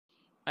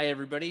Hi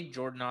everybody,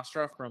 Jordan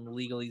Ostroff from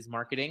Legalese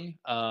Marketing.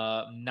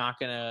 I'm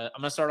gonna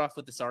start off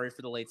with the sorry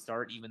for the late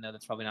start, even though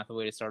that's probably not the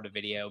way to start a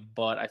video,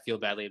 but I feel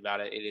badly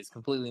about it. It is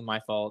completely my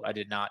fault. I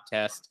did not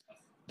test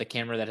the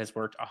camera that has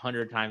worked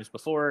 100 times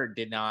before,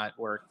 did not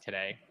work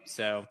today.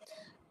 So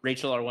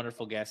Rachel, our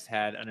wonderful guest,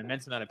 had an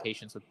immense amount of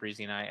patience with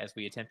Breezy and I as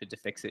we attempted to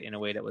fix it in a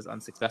way that was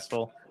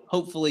unsuccessful.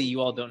 Hopefully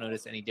you all don't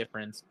notice any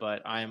difference,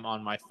 but I'm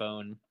on my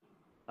phone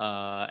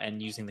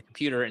and using the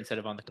computer instead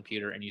of on the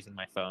computer and using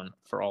my phone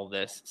for all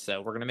this. So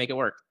we're going to make it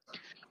work.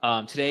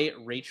 Today,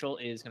 Rachel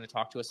is going to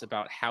talk to us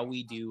about how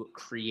we do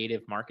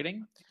creative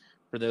marketing.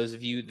 For those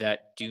of you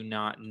that do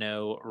not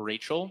know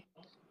Rachel,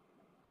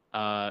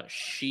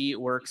 she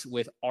works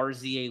with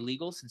RZA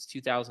Legal since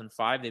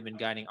 2005. They've been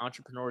guiding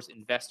entrepreneurs,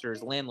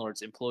 investors,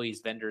 landlords,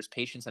 employees, vendors,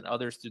 patients, and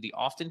others through the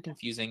often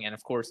confusing and,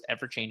 of course,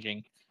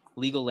 ever-changing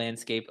legal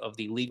landscape of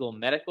the legal,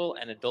 medical,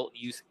 and adult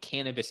use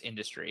cannabis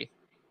industry.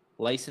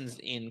 Licensed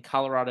in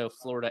Colorado,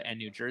 Florida, and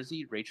New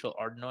Jersey, Rachel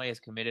Ardenoy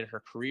has committed her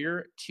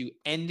career to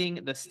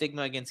ending the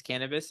stigma against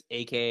cannabis,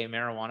 aka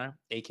marijuana,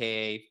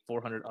 aka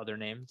 400 other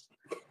names,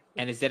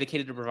 and is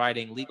dedicated to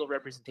providing legal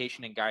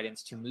representation and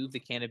guidance to move the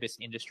cannabis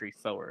industry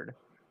forward.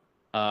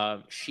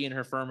 She and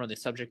her firm are the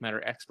subject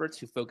matter experts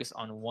who focus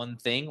on one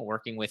thing,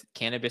 working with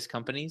cannabis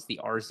companies. The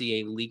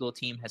RZA legal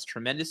team has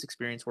tremendous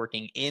experience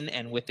working in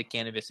and with the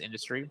cannabis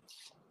industry.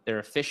 They're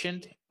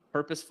efficient,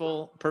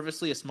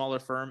 purposely a smaller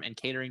firm and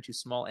catering to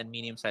small and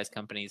medium-sized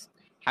companies,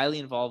 highly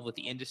involved with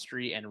the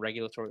industry and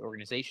regulatory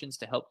organizations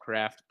to help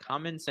craft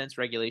common sense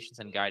regulations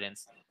and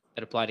guidance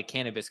that apply to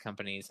cannabis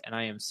companies. And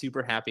I am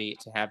super happy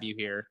to have you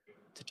here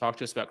to talk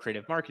to us about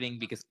creative marketing,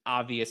 because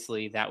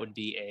obviously that would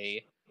be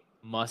a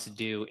must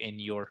do in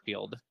your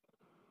field.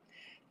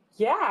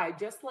 Yeah,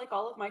 just like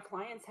all of my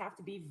clients have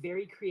to be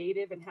very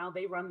creative in how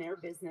they run their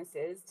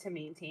businesses to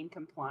maintain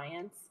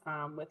compliance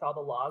with all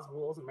the laws,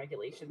 rules, and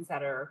regulations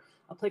that are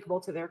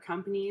applicable to their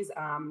companies.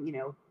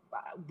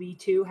 We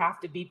too have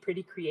to be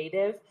pretty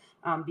creative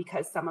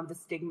because some of the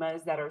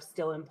stigmas that are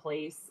still in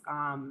place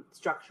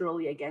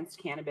structurally against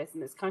cannabis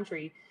in this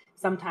country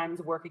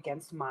sometimes work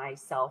against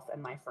myself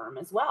and my firm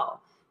as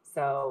well.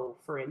 So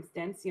for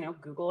instance,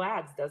 Google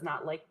Ads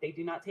they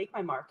do not take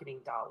my marketing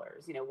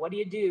dollars. What do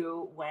you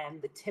do when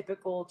the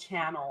typical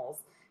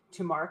channels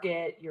to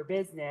market your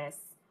business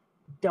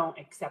don't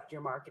accept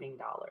your marketing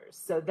dollars?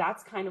 So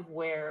that's kind of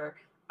where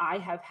I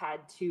have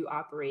had to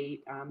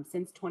operate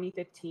since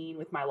 2015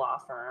 with my law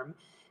firm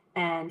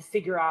and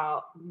figure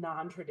out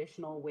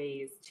non-traditional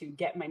ways to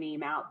get my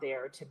name out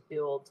there to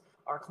build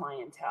our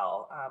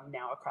clientele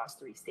now across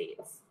 3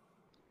 states.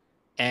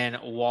 And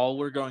while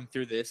we're going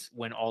through this,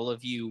 when all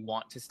of you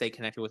want to stay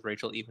connected with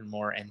Rachel even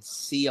more and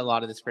see a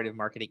lot of this creative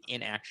marketing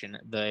in action,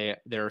 there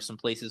are some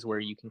places where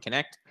you can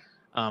connect.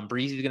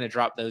 Breezy is going to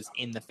drop those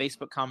in the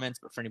Facebook comments,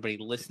 but for anybody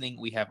listening,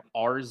 we have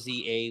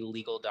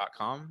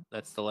rzalegal.com.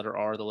 That's the letter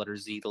R, the letter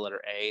Z, the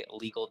letter A,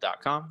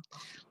 legal.com.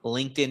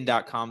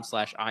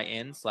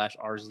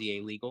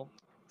 LinkedIn.com/in/RZA Legal.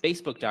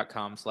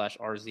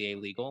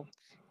 Facebook.com/RZA Legal.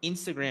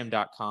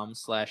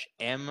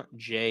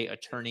 Instagram.com/MJ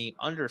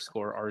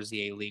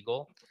Attorney_RZA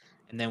Legal.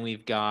 And then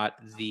we've got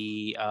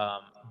the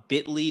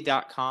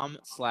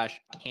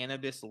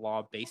bit.ly.com/cannabis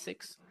law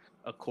basics,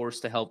 a course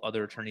to help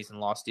other attorneys and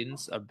law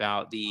students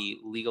about the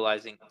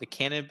legalizing the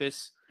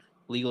cannabis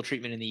legal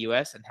treatment in the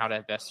U.S. and how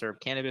to best serve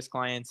cannabis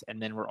clients.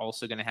 And then we're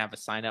also going to have a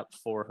sign up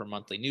for her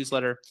monthly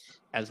newsletter,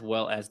 as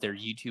well as their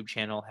YouTube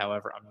channel.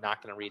 However, I'm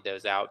not going to read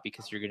those out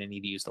because you're going to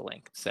need to use the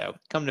link. So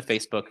come to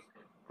Facebook,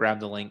 grab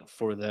the link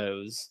for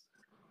those.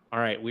 All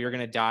right, we are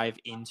going to dive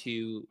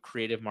into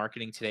creative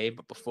marketing today,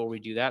 but before we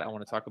do that, I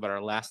want to talk about our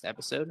last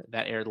episode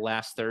that aired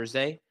last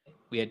Thursday.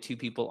 We had 2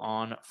 people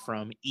on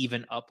from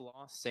Even Up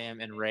Law, Sam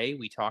and Ray.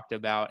 We talked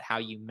about how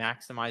you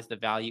maximize the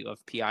value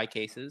of PI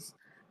cases,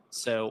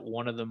 so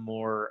one of the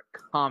more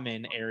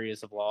common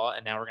areas of law,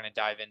 and now we're going to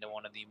dive into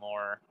one of the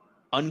more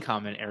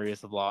uncommon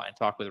areas of law and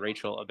talk with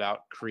Rachel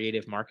about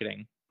creative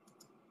marketing.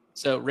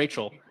 So,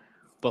 Rachel,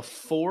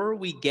 before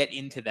we get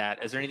into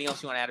that, is there anything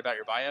else you want to add about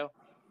your bio?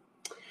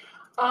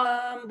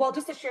 Well,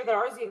 just to share that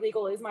RZA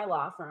Legal is my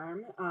law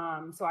firm.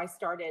 So I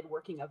started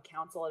working of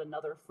counsel at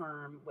another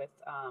firm with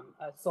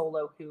a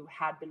solo who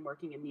had been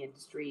working in the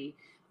industry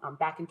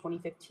back in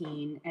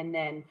 2015. And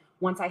then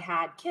once I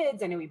had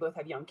kids, I know we both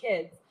have young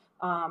kids,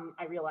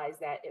 I realized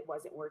that it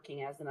wasn't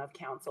working as enough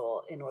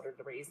counsel in order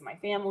to raise my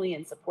family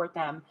and support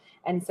them.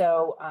 And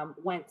so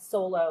went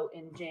solo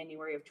in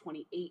January of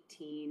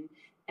 2018.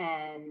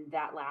 And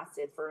that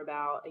lasted for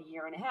about a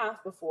year and a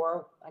half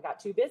before I got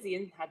too busy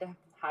and had to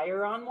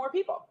hire on more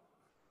people.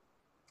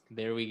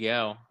 There we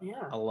go.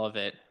 Yeah. I love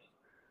it.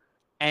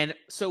 And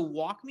so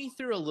walk me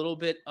through a little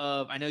bit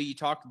of, I know you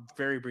talked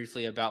very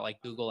briefly about like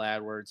Google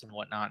AdWords and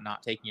whatnot,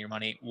 not taking your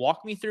money.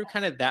 Walk me through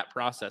kind of that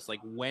process.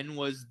 Like when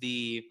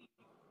did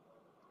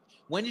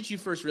you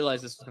first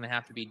realize this was going to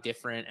have to be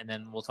different? And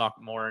then we'll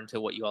talk more into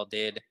what you all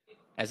did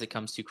as it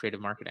comes to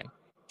creative marketing.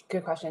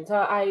 Good question. So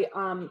I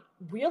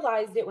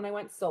realized it when I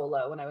went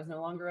solo, when I was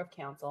no longer of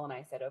counsel, and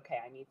I said, okay,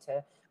 I need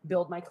to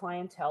build my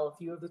clientele. A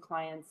few of the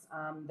clients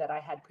that I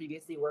had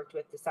previously worked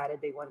with decided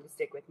they wanted to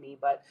stick with me,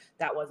 but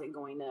that wasn't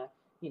going to,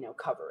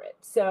 cover it.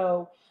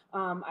 So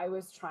I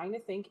was trying to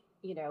think,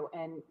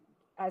 and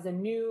as a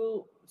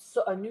new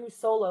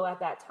solo at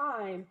that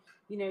time,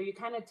 you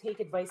kind of take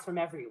advice from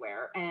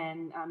everywhere,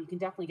 and you can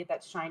definitely get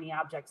that shiny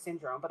object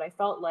syndrome. But I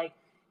felt like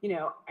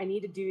I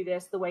need to do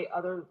this the way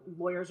other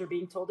lawyers are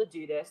being told to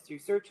do this, through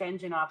search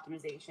engine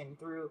optimization,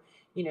 through,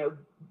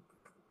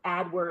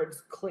 AdWords,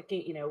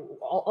 clicking,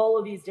 all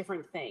of these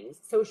different things,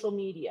 social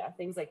media,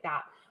 things like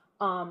that.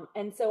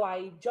 And so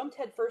I jumped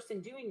headfirst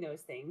in doing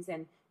those things.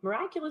 And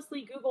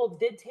miraculously, Google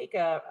did take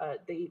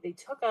they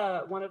took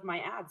one of my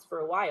ads for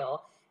a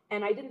while.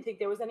 And I didn't think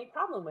there was any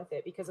problem with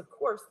it because, of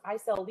course, I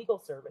sell legal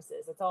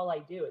services. That's all I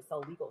do is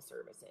sell legal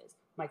services.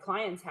 My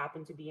clients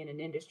happen to be in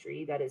an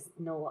industry that is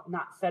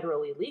not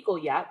federally legal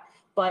yet,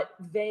 but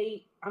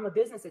I'm a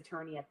business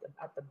attorney at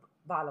the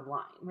bottom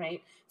line,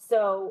 right?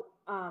 So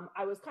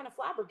I was kind of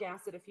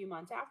flabbergasted a few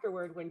months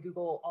afterward when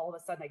Google, all of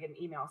a sudden I get an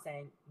email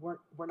saying, we're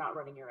not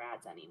running your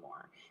ads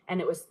anymore. And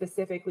it was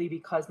specifically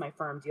because my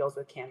firm deals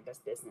with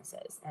cannabis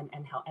businesses and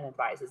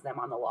advises them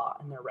on the law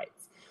and their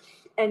rights.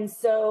 And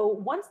so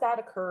once that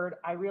occurred,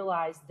 I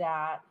realized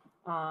that,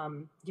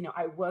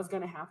 I was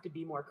going to have to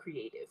be more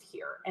creative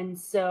here. And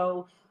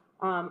so,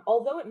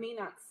 although it may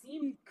not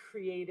seem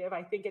creative,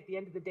 I think at the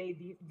end of the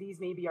day,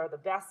 these maybe are the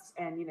best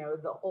and,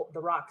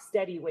 the rock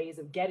steady ways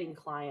of getting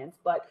clients.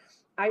 But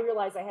I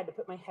realized I had to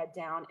put my head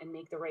down and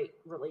make the right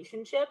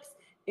relationships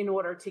in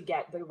order to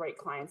get the right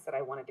clients that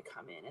I wanted to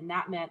come in. And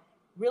that meant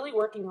really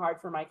working hard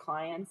for my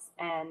clients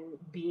and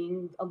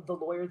being the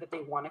lawyer that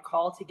they want to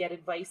call to get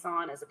advice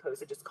on, as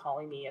opposed to just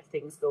calling me if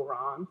things go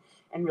wrong,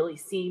 and really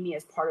seeing me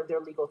as part of their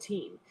legal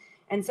team.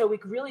 And so we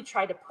really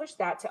try to push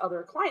that to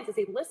other clients and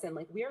say, listen,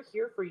 like, we're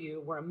here for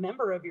you. We're a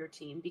member of your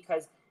team,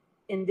 because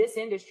in this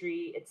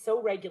industry, it's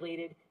so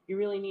regulated. You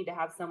really need to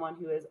have someone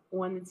who is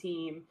on the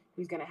team,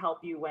 who's going to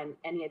help you when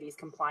any of these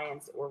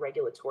compliance or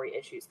regulatory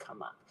issues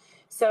come up.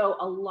 So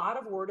a lot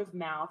of word of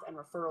mouth and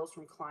referrals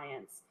from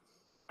clients.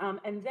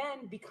 And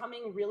then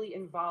becoming really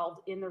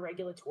involved in the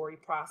regulatory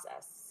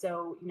process.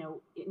 So,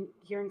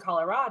 here in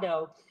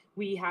Colorado,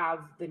 we have,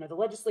 the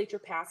legislature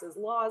passes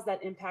laws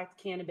that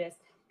impact cannabis,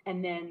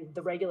 and then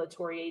the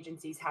regulatory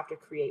agencies have to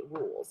create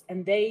rules,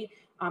 and they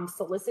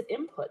solicit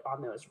input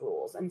on those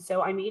rules. And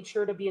so I made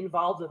sure to be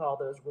involved with all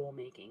those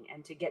rulemaking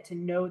and to get to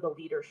know the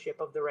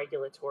leadership of the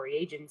regulatory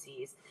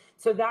agencies.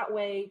 So that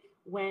way,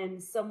 when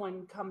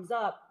someone comes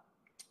up,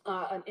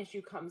 an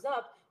issue comes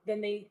up, then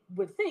they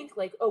would think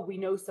like, oh, we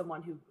know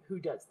someone who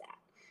does that.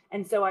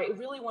 And so I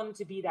really wanted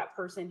to be that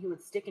person who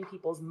would stick in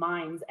people's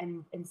minds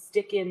and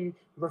stick in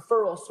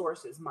referral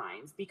sources'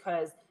 minds,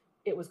 because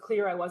it was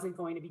clear I wasn't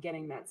going to be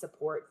getting that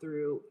support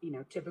through,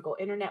 typical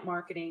internet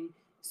marketing,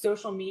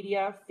 social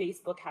media.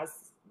 Facebook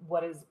has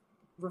what is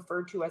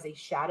referred to as a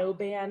shadow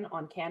ban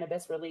on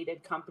cannabis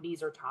related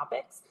companies or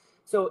topics.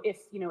 So if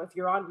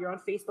you're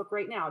on Facebook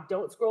right now,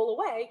 don't scroll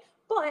away.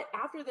 But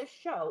after this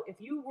show, if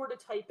you were to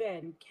type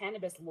in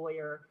cannabis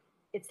lawyer,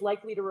 it's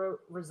likely to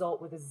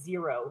result with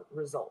 0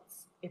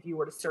 results if you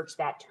were to search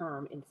that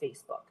term in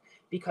Facebook,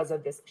 because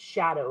of this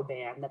shadow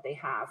ban that they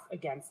have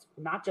against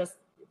not just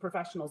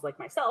professionals like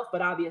myself,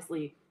 but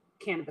obviously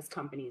cannabis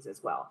companies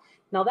as well.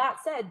 Now, that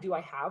said, do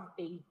I have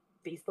a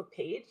Facebook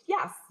page?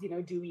 Yes.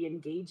 Do we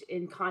engage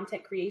in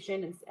content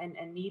creation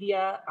and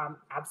media?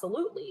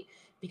 Absolutely.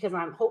 Because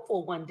I'm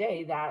hopeful one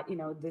day that,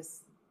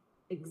 this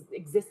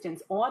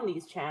existence on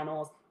these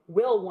channels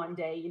will one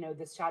day,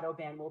 this shadow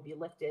ban will be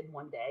lifted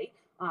one day,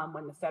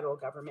 when the federal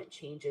government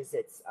changes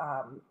its,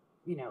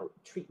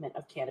 treatment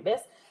of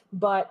cannabis.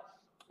 But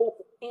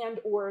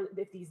or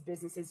if these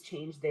businesses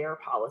change their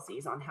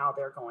policies on how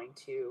they're going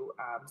to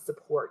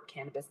support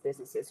cannabis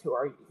businesses who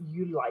are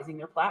utilizing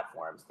their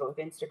platforms, both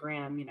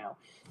Instagram,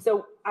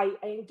 So I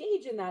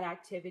engage in that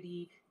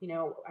activity,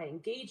 I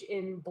engage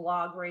in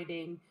blog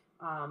writing,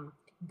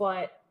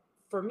 but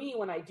for me,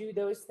 when I do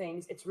those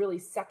things, it's really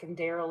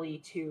secondarily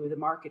to the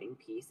marketing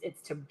piece.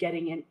 It's to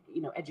getting in,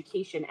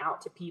 education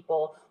out to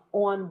people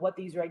on what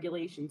these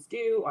regulations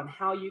do, on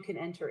how you can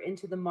enter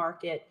into the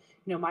market.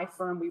 My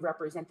firm, we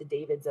represent the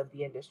Davids of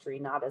the industry,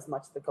 not as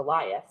much the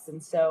Goliaths.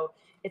 And so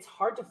it's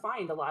hard to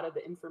find a lot of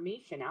the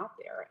information out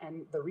there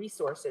and the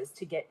resources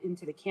to get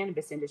into the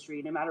cannabis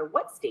industry, no matter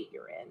what state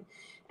you're in.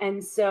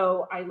 And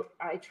so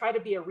I try to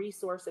be a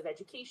resource of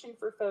education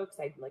for folks.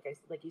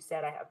 Like you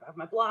said, I have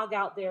my blog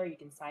out there. You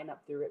can sign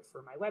up through it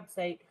for my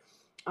website.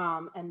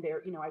 And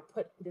there, I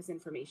put this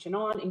information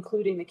on,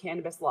 including the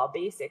Cannabis Law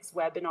Basics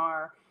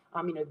webinar.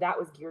 That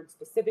was geared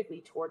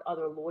specifically toward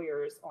other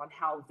lawyers on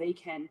how they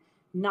can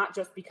not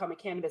just become a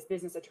cannabis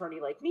business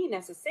attorney like me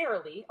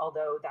necessarily,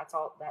 although that's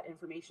all that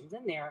information's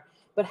in there,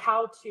 but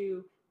how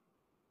to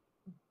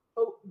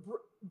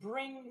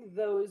bring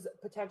those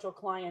potential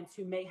clients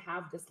who may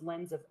have this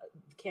lens of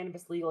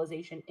cannabis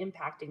legalization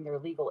impacting their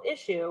legal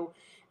issue,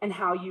 and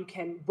how you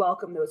can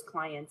welcome those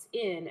clients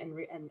in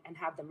and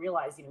have them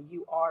realize,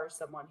 you are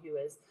someone who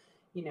is,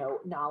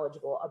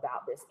 knowledgeable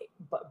about this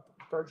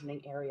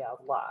burgeoning area of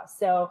law.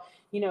 So,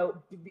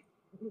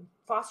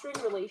 fostering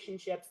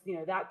relationships,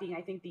 that being,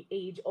 I think, the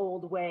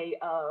age-old way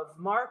of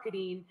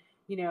marketing,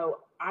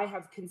 I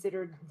have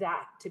considered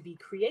that to be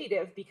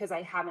creative because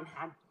I haven't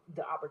had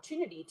the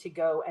opportunity to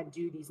go and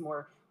do these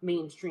more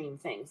mainstream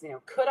things.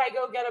 Could I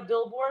go get a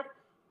billboard?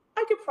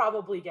 I could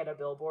probably get a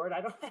billboard.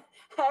 I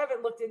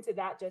haven't looked into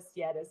that just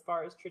yet as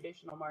far as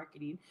traditional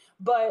marketing,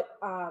 but,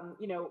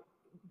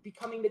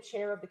 becoming the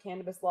chair of the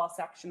cannabis law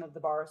section of the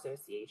Bar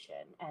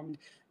Association, and,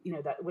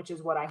 that, which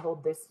is what I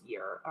hold this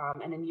year.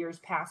 And in years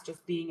past,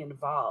 just being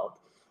involved.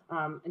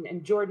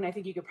 And Jordan, I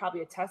think you could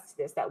probably attest to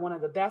this, that one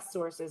of the best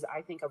sources,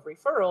 I think, of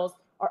referrals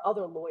are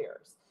other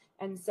lawyers.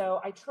 And so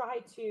I try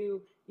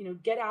to,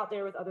 get out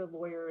there with other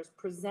lawyers,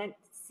 present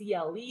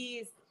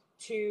CLEs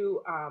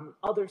to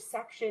other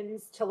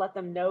sections to let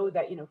them know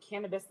that,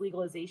 cannabis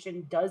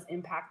legalization does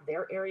impact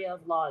their area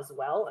of law as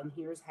well. And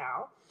here's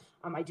how.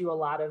 I do a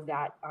lot of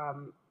that,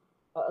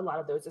 a lot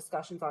of those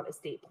discussions on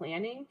estate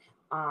planning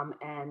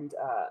and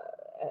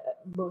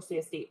mostly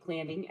estate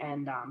planning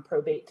and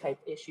probate type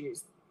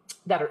issues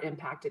that are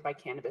impacted by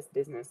cannabis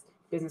business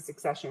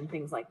succession,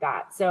 things like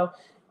that. So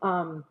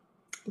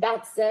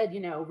that said,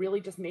 really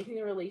just making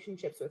the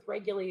relationships with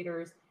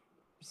regulators,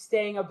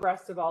 staying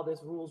abreast of all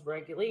those rules,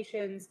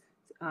 regulations,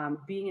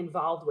 being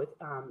involved with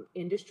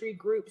industry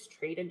groups,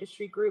 trade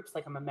industry groups,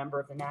 like I'm a member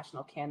of the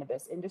National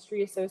Cannabis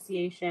Industry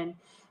Association,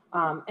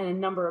 and a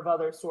number of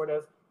other sort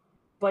of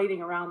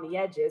biting around the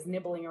edges,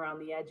 nibbling around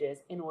the edges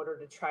in order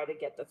to try to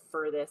get the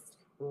furthest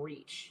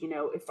reach.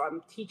 If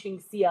I'm teaching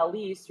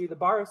CLEs through the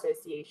Bar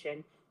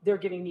Association, they're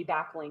giving me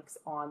backlinks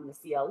on the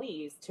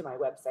CLEs to my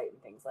website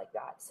and things like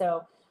that.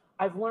 So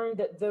I've learned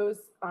that those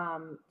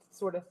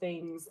sort of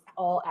things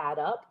all add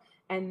up,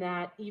 and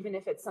that even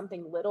if it's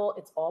something little,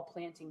 it's all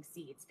planting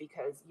seeds,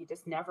 because you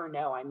just never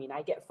know. I mean,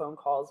 I get phone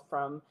calls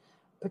from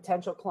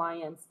potential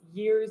clients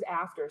years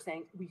after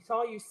saying, we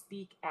saw you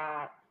speak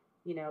at,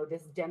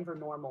 this Denver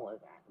NORML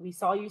event. We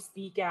saw you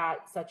speak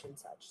at such and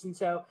such. And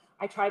so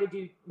I try to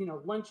do,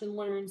 lunch and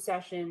learn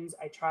sessions.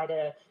 I try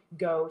to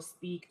go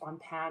speak on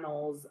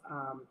panels,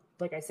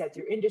 like I said,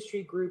 through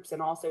industry groups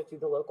and also through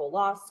the local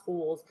law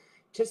schools,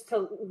 just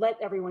to let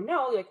everyone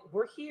know, like,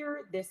 we're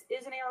here. This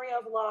is an area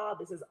of law.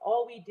 This is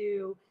all we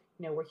do.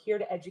 We're here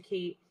to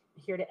educate,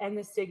 here to end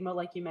the stigma,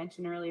 like you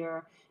mentioned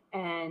earlier.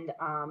 And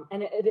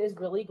it has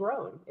really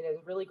grown. It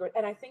has really grown.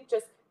 And I think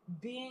just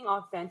being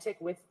authentic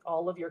with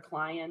all of your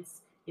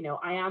clients,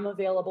 I am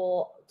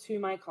available to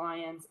my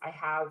clients. I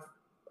have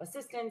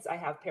assistants, I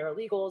have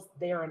paralegals.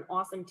 They are an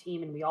awesome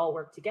team and we all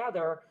work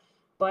together.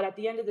 But at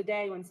the end of the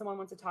day, when someone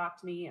wants to talk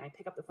to me and I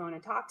pick up the phone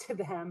and talk to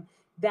them,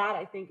 that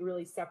I think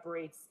really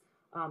separates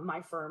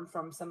my firm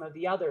from some of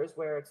the others,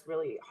 where it's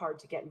really hard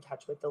to get in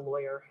touch with the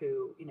lawyer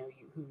who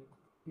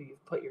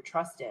you've put your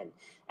trust in.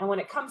 And when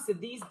it comes to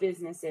these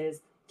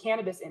businesses,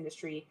 cannabis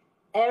industry,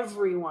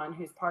 everyone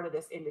who's part of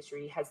this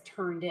industry has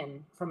turned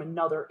in from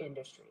another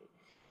industry.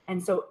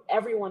 And so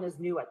everyone is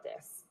new at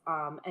this.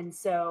 And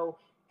so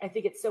I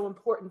think it's so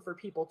important for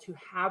people to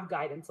have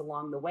guidance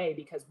along the way,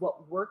 because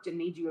what worked and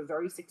made you a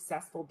very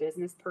successful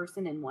business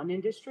person in one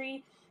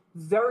industry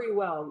very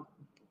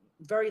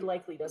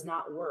likely does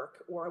not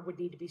work, or would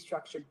need to be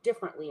structured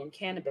differently in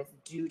cannabis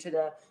due to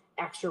the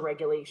extra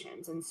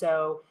regulations. And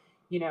so,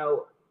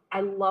 I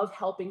love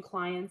helping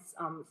clients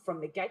from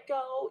the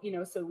get-go,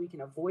 so we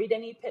can avoid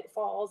any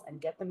pitfalls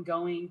and get them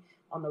going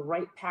on the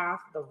right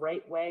path, the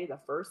right way the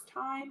first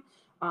time.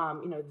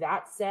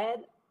 That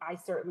said, I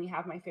certainly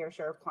have my fair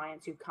share of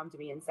clients who've come to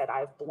me and said,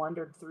 I've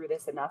blundered through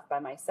this enough by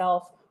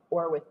myself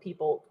or with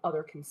people,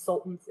 other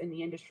consultants in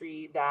the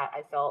industry that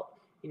I felt,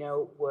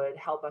 would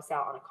help us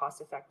out on a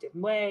cost-effective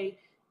way.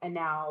 And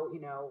now,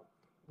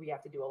 we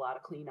have to do a lot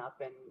of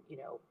cleanup and,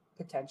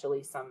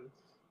 potentially some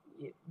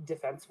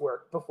defense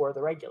work before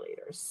the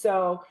regulators.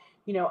 So,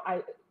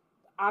 I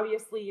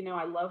obviously,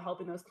 I love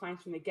helping those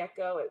clients from the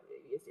get-go.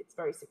 It's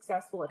very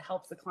successful. It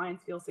helps the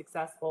clients feel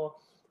successful.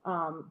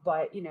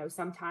 But,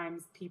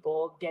 sometimes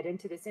people get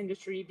into this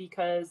industry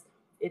because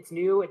it's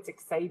new, it's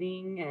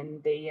exciting,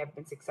 and they have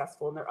been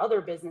successful in their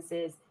other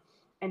businesses.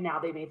 And now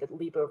they made the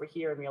leap over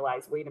here and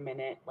realize, wait a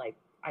minute, like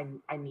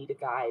I need a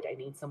guide. I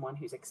need someone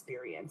who's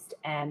experienced.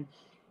 And,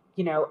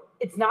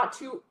 it's not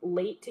too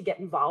late to get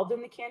involved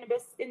in the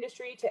cannabis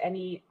industry. To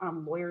any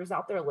lawyers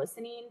out there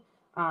listening,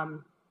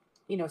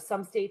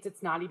 some states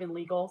it's not even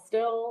legal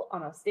still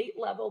on a state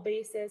level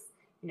basis.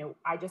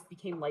 I just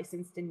became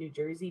licensed in New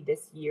Jersey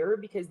this year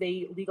because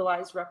they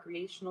legalized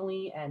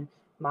recreationally, and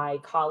my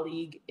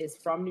colleague is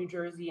from New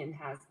Jersey and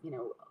has,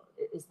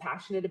 is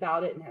passionate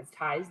about it and has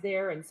ties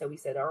there. And so we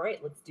said, all right,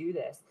 let's do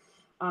this.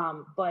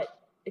 But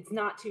it's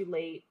not too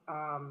late.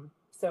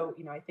 So,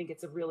 I think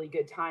it's a really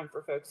good time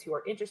for folks who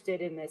are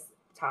interested in this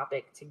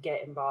topic to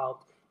get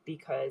involved,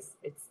 because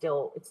it's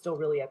still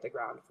really at the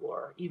ground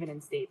floor, even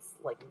in states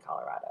like in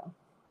Colorado.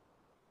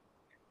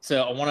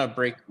 So I want to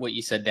break what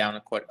you said down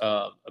quite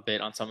a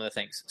bit on some of the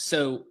things.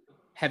 So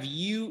have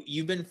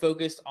you've been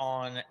focused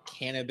on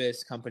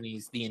cannabis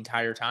companies the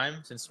entire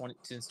time since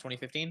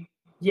 2015?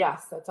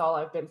 Yes, that's all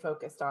I've been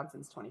focused on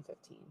since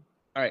 2015.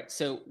 All right.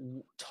 So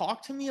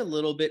talk to me a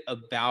little bit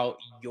about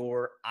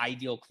your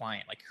ideal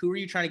client. Like, who are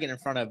you trying to get in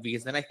front of?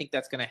 Because then I think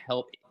that's going to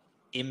help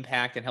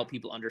impact and help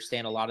people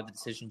understand a lot of the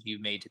decisions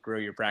you've made to grow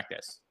your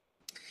practice.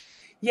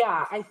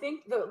 Yeah, I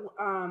think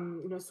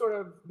the sort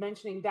of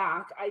mentioning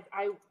back,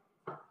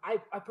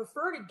 I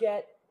prefer to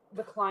get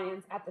the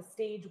clients at the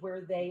stage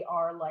where they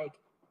are like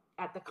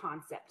at the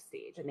concept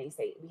stage and they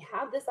say, we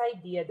have this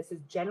idea, this is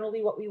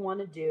generally what we want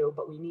to do,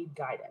 but we need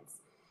guidance.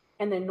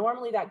 And then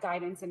normally that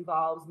guidance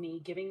involves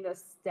me giving the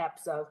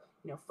steps of,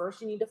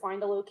 first you need to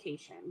find a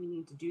location. We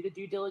need to do the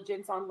due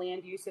diligence on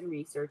land use and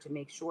research and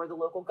make sure the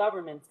local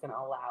government's going to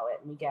allow it.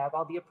 And we get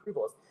all the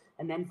approvals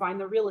and then find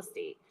the real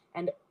estate.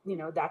 And,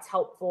 that's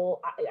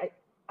helpful.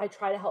 I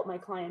try to help my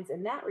clients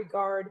in that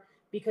regard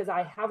because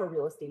I have a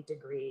real estate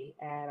degree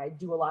and I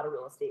do a lot of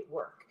real estate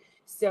work.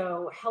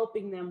 So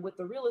helping them with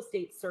the real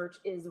estate search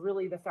is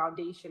really the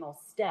foundational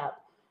step.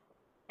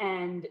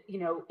 And,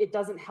 it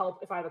doesn't help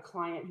if I have a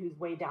client who's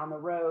way down the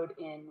road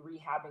in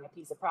rehabbing a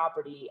piece of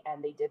property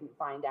and they didn't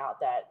find out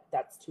that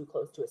that's too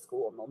close to a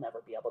school and they'll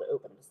never be able to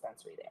open a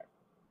dispensary there.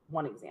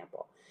 One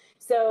example.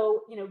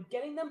 So,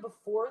 getting them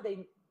before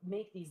they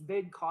make these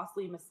big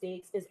costly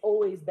mistakes is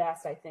always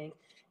best, I think.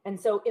 And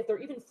so if they're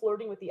even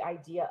flirting with the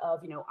idea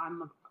of,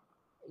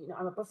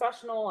 I'm a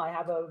professional, I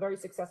have a very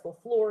successful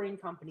flooring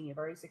company, a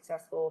very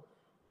successful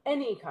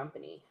any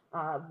company,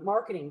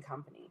 marketing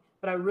company,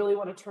 but I really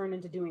want to turn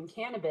into doing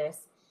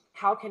cannabis.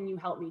 How can you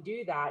help me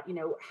do that?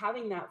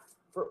 Having that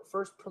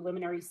first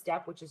preliminary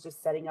step, which is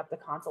just setting up the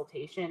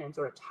consultation and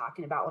sort of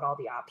talking about what all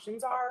the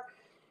options are.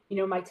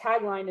 My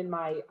tagline in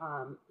my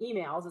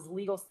emails is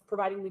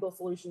providing legal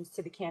solutions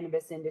to the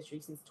cannabis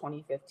industry since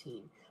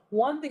 2015.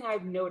 One thing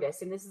I've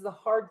noticed, and this is a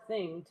hard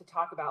thing to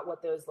talk about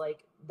what those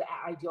like the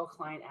ideal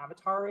client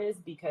avatar is,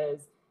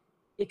 because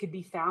it could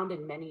be found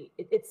in many,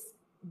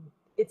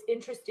 it's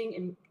interesting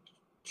in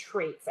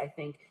traits, I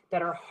think,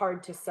 that are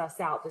hard to suss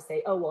out to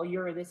say, oh, well,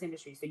 you're in this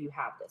industry, so you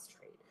have this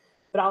trait.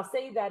 But I'll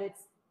say that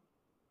it's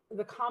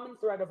the common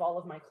thread of all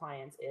of my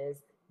clients is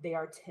they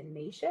are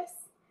tenacious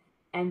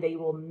and they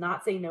will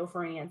not say no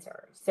for an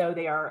answer. So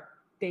they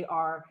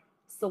are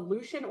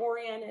solution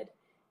oriented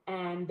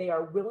and they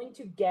are willing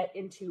to get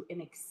into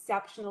an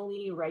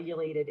exceptionally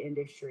regulated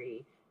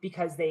industry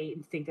because they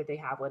think that they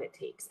have what it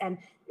takes. And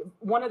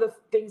one of the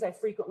things I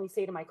frequently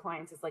say to my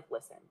clients is like,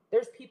 listen,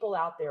 there's people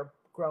out there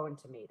growing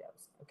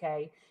tomatoes,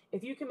 okay?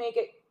 If you can make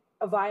it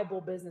a viable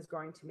business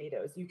growing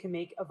tomatoes, you can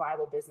make a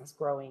viable business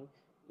growing,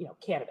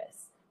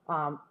 cannabis.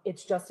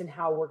 It's just in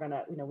how we're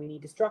gonna, we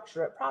need to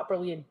structure it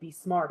properly and be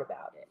smart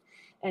about it.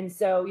 And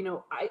so,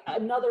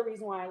 another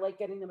reason why I like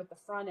getting them at the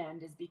front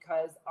end is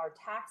because our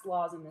tax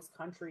laws in this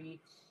country,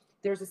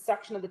 there's a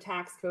section of the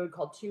tax code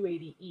called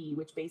 280E,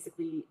 which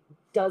basically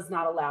does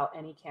not allow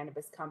any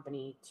cannabis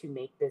company to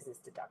make business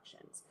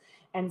deductions.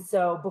 And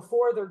so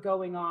before they're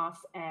going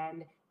off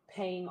and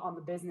paying on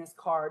the business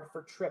card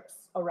for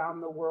trips around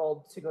the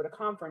world to go to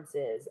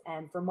conferences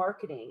and for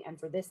marketing and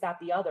for this, that,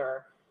 the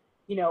other,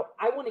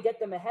 I want to get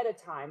them ahead of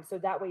time so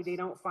that way they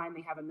don't find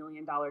they have $1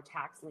 million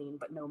tax lien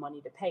but no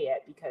money to pay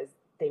it because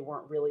they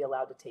weren't really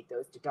allowed to take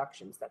those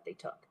deductions that they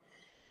took.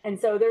 And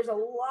so there's a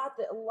lot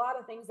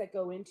of things that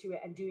go into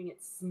it, and doing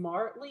it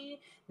smartly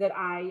that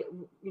I,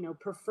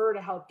 prefer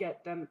to help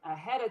get them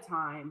ahead of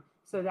time.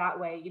 So that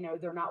way,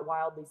 they're not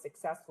wildly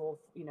successful.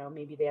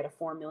 Maybe they had a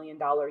 $4 million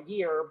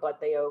year,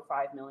 but they owe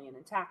 $5 million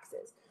in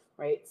taxes,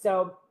 right?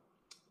 So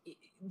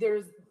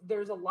there's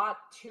a lot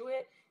to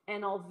it.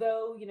 And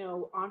although,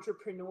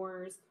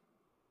 entrepreneurs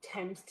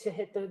tend to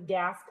hit the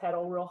gas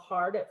pedal real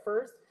hard at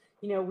first,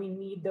 we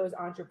need those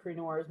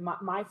entrepreneurs.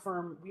 My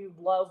firm, we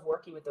love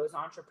working with those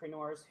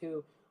entrepreneurs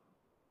who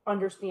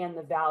understand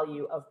the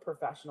value of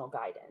professional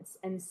guidance.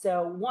 And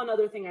so one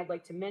other thing I'd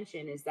like to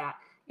mention is that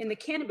in the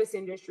cannabis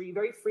industry,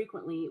 very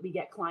frequently we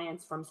get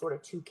clients from sort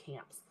of two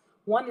camps.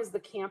 One is the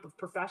camp of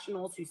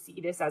professionals who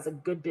see this as a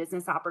good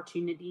business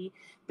opportunity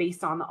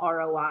based on the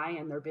ROI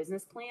and their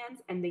business plans,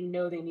 and they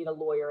know they need a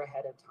lawyer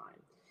ahead of time.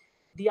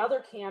 The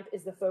other camp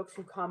is the folks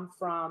who come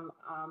from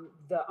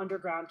the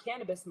underground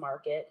cannabis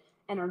market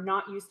and are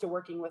not used to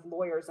working with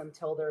lawyers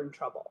until they're in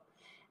trouble.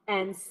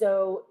 And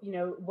so,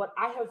 what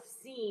I have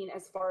seen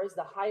as far as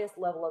the highest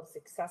level of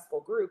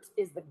successful groups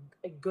is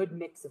a good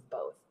mix of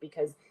both,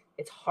 because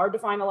it's hard to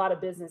find a lot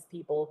of business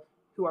people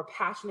who are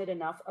passionate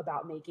enough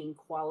about making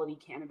quality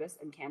cannabis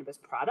and cannabis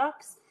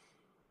products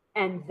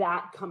and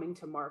that coming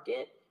to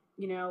market.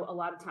 A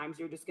lot of times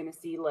you're just going to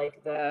see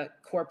like the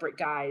corporate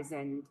guys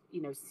and,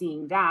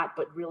 seeing that,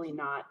 but really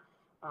not,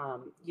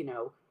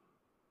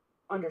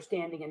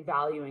 understanding and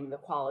valuing the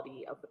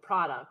quality of the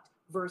product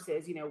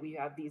versus, we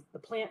have the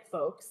plant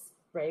folks,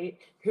 right,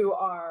 who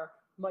are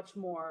much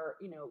more,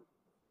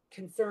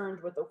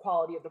 concerned with the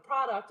quality of the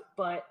product,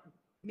 but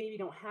maybe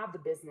don't have the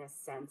business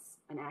sense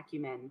and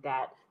acumen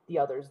that the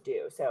others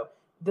do. So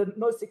the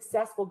most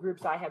successful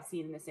groups I have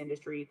seen in this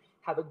industry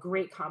have a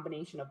great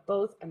combination of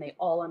both, and they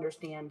all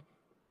understand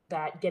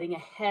that getting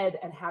ahead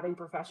and having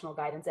professional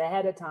guidance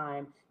ahead of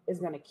time is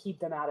going to keep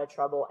them out of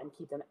trouble and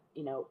keep them,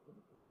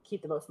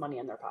 keep the most money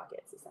in their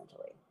pockets,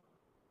 essentially.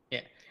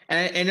 Yeah.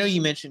 And I know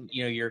you mentioned,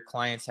 your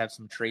clients have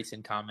some traits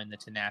in common, the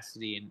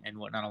tenacity and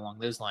whatnot along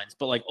those lines,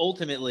 but like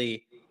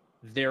ultimately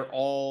they're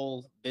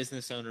all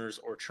business owners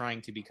or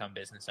trying to become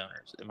business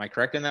owners. Am I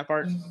correct in that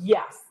part?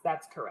 Yes,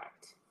 that's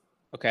correct.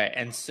 Okay.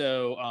 And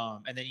so,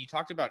 and then you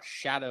talked about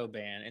shadow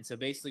ban. And so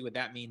basically what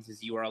that means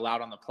is you are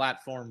allowed on the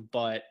platform,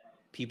 but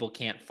people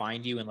can't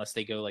find you unless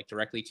they go like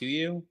directly to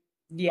you.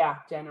 Yeah,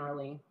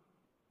 generally.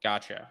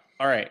 Gotcha.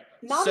 All right.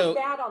 Not as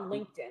bad on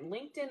LinkedIn.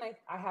 LinkedIn,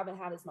 I haven't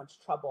had as much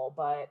trouble,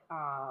 but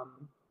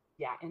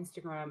yeah,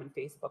 Instagram and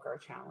Facebook are a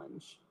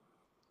challenge.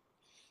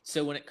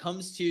 So when it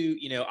comes to,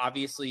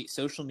 obviously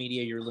social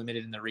media, you're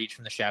limited in the reach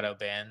from the shadow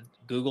ban.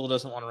 Google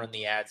doesn't want to run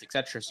the ads,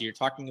 etc. So you're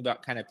talking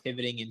about kind of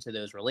pivoting into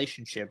those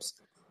relationships.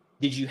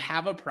 Did you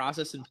have a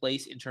process in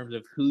place in terms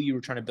of who you were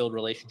trying to build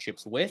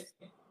relationships with?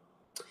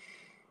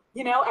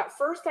 At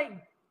first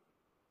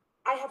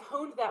I have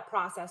honed that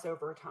process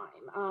over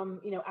time.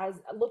 As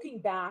looking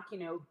back,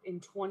 in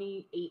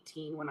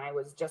 2018 when I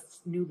was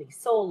just newly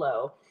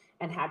solo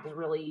and had to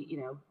really,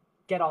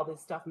 get all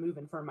this stuff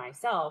moving for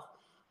myself,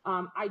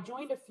 I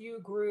joined a few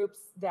groups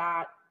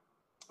that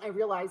I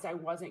realized I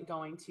wasn't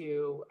going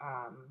to,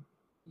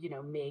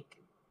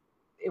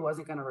 it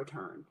wasn't going to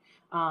return.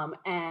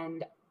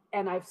 And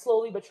I've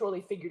slowly but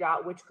surely figured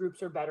out which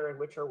groups are better and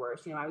which are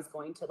worse. I was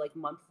going to like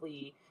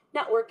monthly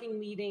networking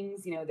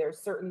meetings. There's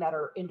certain that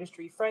are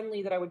industry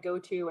friendly that I would go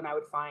to, and I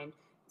would find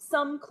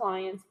some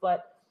clients,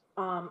 but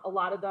a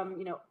lot of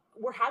them,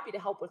 we're happy to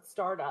help with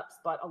startups,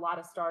 but a lot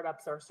of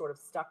startups are sort of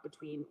stuck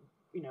between,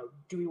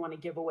 do we want to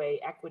give away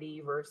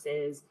equity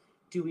versus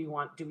do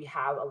we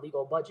have a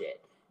legal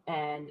budget?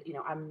 And,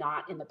 I'm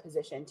not in the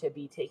position to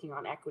be taking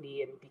on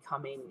equity and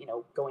becoming,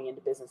 going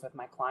into business with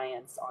my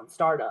clients on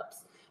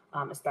startups,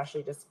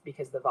 especially just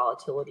because of the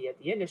volatility of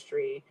the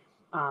industry.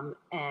 And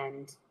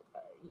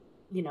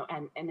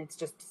it's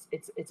just,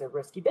 it's a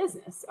risky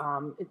business,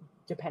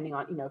 depending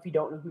on, if you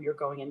don't know who you're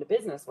going into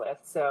business with.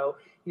 So,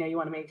 you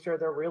want to make sure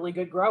they're really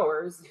good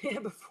growers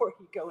before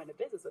you go into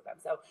business with them.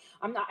 So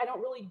I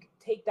don't really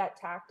take that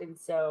tact. And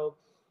so,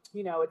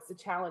 it's a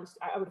challenge.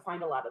 I would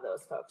find a lot of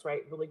those folks,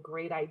 right? Really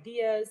great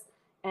ideas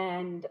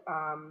and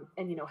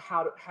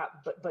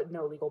but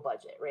no legal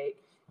budget. Right.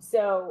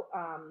 So,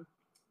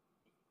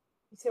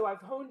 so I've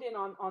honed in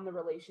on the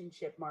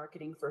relationship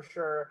marketing for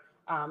sure.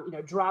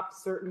 Dropped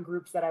certain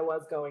groups that I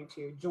was going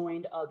to,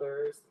 joined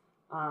others.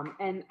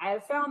 And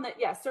I've found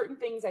that, certain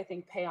things I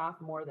think pay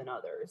off more than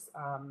others.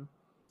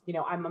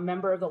 I'm a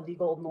member of the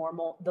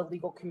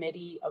legal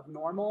committee of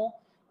NORML,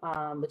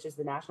 which is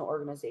the National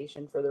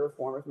Organization for the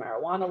Reform of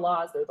Marijuana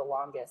Laws. They're the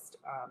longest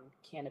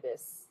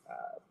cannabis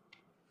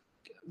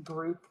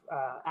group,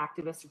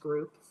 activist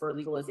group for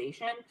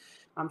legalization,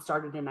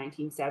 started in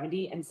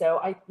 1970. And so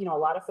a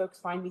lot of folks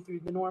find me through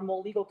the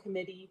NORML legal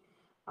committee,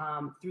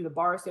 through the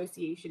Bar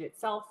Association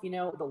itself, the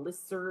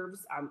listservs.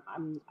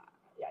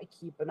 I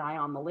keep an eye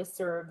on the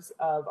listservs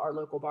of our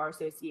local bar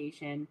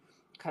association,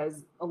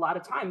 because a lot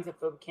of times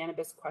if a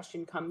cannabis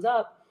question comes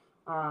up,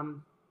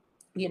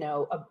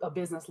 a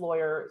business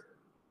lawyer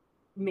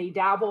may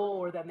dabble,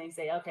 or then they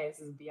say, okay, this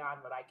is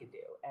beyond what I can do.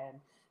 And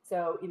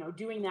so,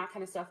 doing that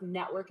kind of stuff,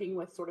 networking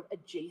with sort of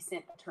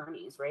adjacent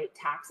attorneys, right?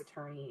 Tax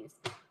attorneys,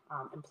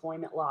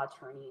 employment law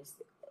attorneys,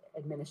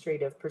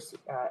 Administrative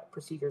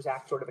Procedures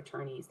Act sort of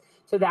attorneys.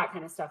 So that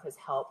kind of stuff has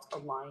helped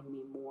align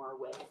me more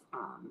with,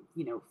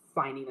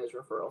 finding those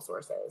referral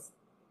sources.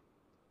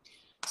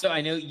 So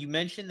I know you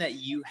mentioned that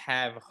you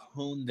have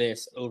honed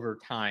this over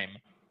time.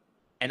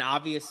 And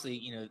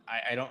obviously,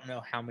 I don't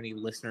know how many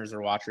listeners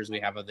or watchers we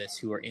have of this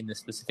who are in the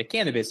specific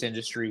cannabis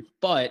industry,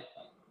 but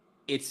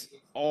it's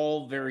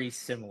all very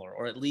similar,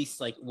 or at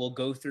least like we'll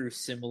go through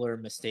similar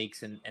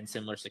mistakes and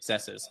similar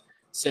successes.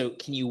 So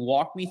can you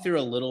walk me through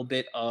a little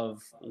bit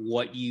of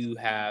what you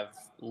have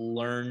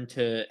learned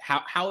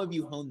how have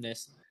you honed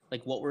this?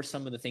 Like, what were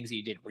some of the things that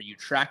you did? Were you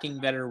tracking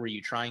better? Were you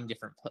trying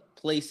different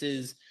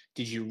places?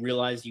 Did you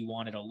realize you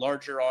wanted a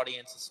larger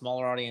audience, a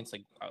smaller audience?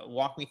 Like,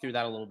 walk me through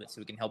that a little bit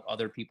so we can help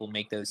other people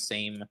make those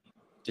same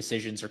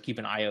decisions or keep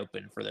an eye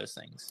open for those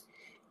things.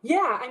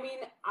 Yeah. I mean,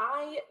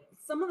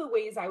 some of the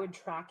ways I would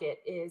track it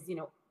is,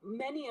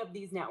 many of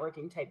these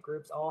networking type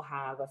groups all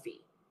have a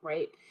fee,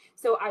 right?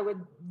 So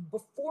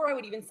before I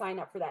would even sign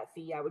up for that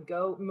fee, I would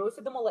go, most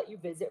of them will let you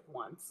visit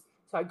once.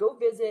 So I'd go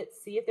visit,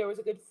 see if there was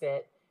a good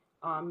fit.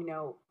 I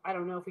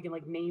don't know if we can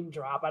like name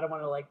drop. I don't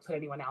want to like put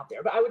anyone out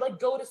there, but I would like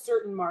go to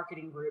certain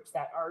marketing groups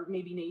that are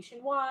maybe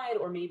nationwide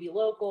or maybe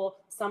local.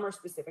 Some are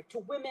specific to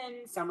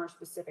women, some are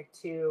specific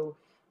to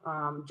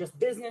just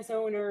business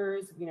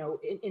owners,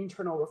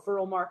 internal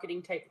referral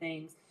marketing type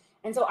things.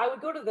 And so I would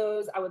go to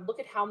those, I would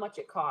look at how much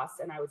it costs,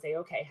 and I would say,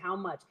 okay, how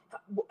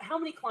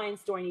many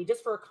clients do I need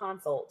just for a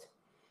consult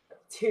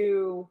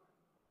to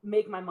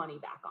make my money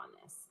back on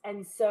this?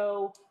 And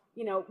so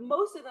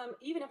most of them,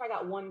 even if I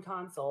got one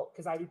consult,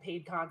 because I do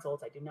paid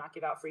consults, I do not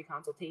give out free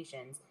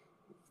consultations.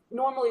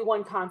 Normally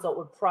one consult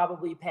would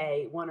probably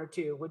pay, one or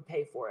two would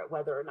pay for it,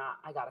 whether or not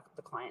I got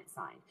the client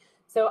signed.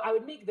 So I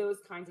would make those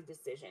kinds of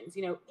decisions.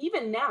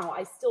 Even now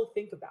I still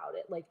think about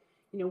it. Like,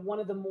 one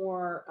of the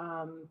more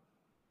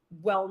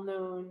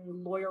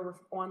well-known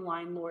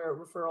online lawyer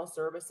referral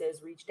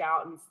services reached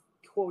out and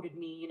quoted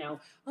me, oh,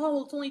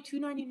 well, it's only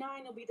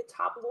 $2.99. It'll be the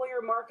top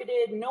lawyer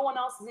marketed. No one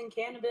else is in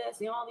cannabis,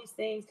 all these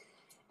things.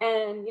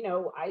 And,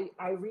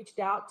 I reached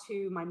out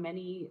to my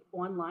many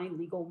online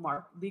legal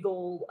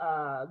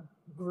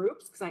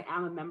groups, because I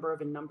am a member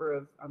of a number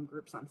of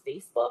groups on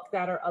Facebook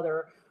that are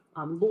other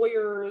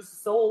lawyers,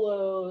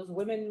 solos,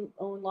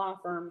 women-owned law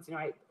firms.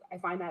 I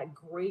find that a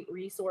great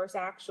resource,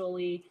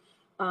 actually.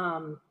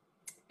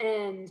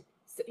 And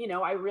so,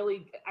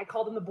 I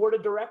called them the board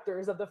of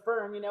directors of the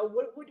firm.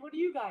 What do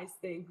you guys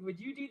think? Would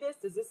you do this?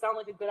 Does this sound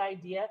like a good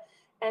idea?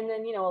 And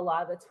then, a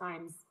lot of the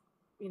times,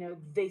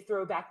 they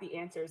throw back the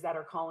answers that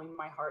are calling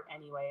my heart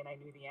anyway. And I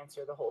knew the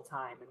answer the whole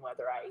time. And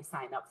whether I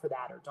sign up for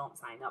that or don't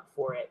sign up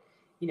for it,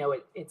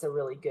 it's a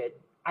really good,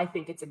 I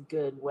think it's a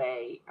good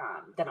way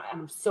that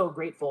I'm so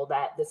grateful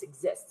that this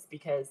exists,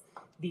 because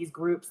these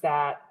groups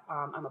that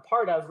I'm a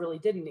part of really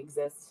didn't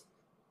exist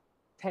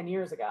 10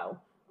 years ago.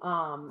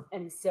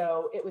 And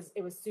so it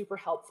was super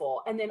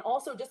helpful. And then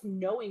also just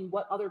knowing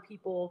what other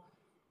people,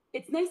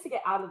 it's nice to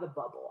get out of the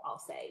bubble, I'll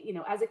say.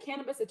 As a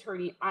cannabis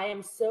attorney, I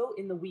am so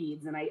in the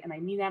weeds, and I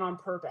mean that on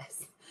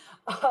purpose,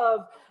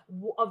 of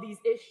these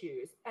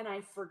issues. And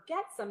I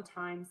forget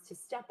sometimes to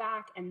step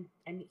back and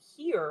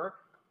hear,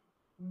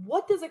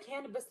 what does a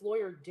cannabis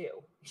lawyer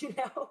do?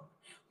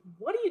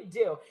 What do you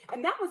do?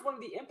 And that was one of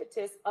the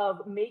impetus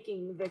of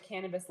making the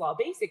Cannabis Law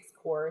Basics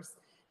course,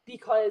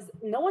 because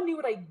no one knew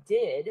what I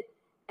did.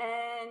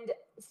 And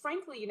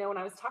frankly, when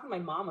I was talking to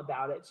my mom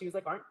about it, she was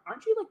like,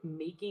 aren't you like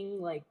making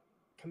like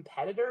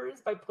competitors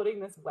by putting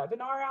this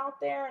webinar out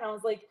there? And I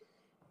was like,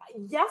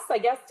 yes, I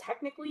guess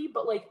technically,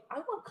 but like, I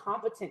want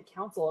competent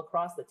counsel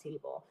across the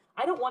table.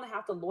 I don't want to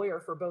have to lawyer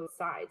for both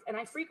sides. And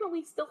I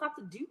frequently still have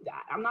to do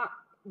that. I'm not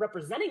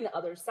representing the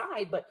other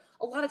side, but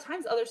a lot of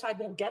times the other side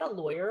won't get a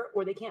lawyer,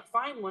 or they can't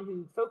find one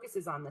who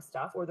focuses on this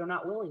stuff, or they're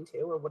not willing to,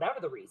 or whatever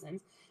the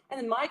reasons. And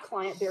then my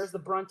client bears the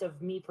brunt of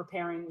me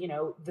preparing,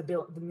 the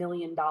 $1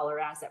 million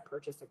asset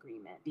purchase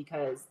agreement,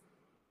 because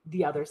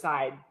the other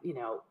side,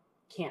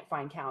 can't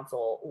find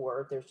counsel,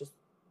 or there's just,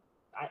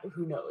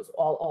 who knows,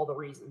 all the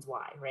reasons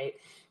why, right?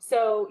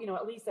 So,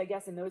 at least I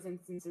guess in those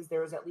instances,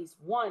 there's at least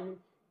one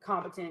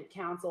competent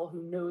counsel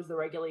who knows the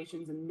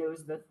regulations and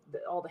knows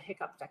all the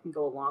hiccups that can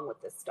go along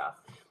with this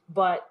stuff.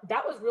 But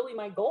that was really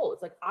my goal.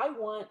 It's like, I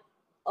want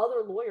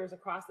other lawyers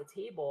across the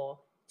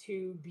table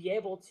to be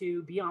able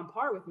to be on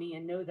par with me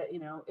and know that,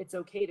 it's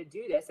okay to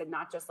do this, and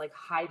not just like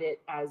hide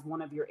it as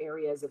one of your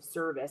areas of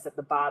service at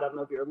the bottom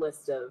of your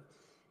list of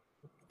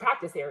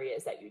practice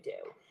areas that you do.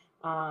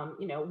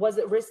 Was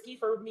it risky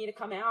for me to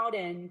come out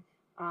and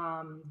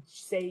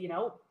say,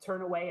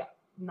 turn away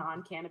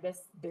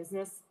non-cannabis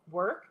business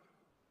work?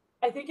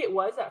 I think it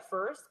was at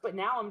first, but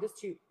now I'm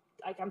just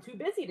I'm too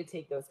busy to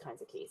take those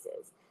kinds of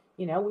cases.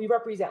 We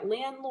represent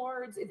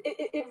landlords.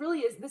 It really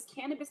is. This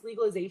cannabis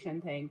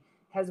legalization thing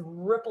has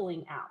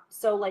rippling out.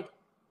 So like,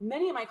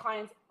 many of my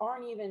clients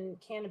aren't even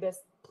cannabis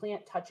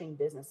plant touching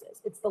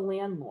businesses. It's the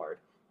landlord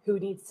who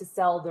needs to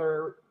sell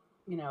their,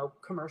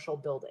 commercial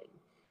building.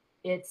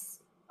 It's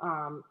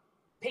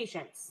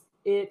patients.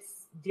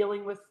 It's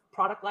dealing with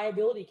product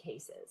liability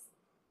cases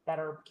that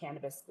are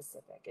cannabis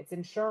specific. It's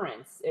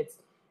insurance.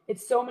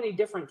 It's so many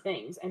different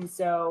things. And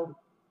so,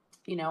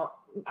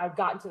 I've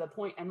gotten to the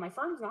point, and my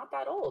firm's not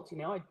that old,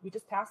 we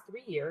just passed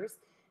 3 years.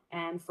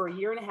 And for a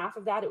year and a half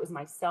of that, it was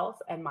myself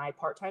and my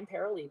part-time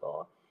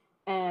paralegal.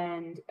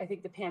 And I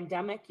think the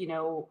pandemic,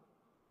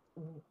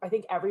 I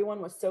think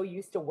everyone was so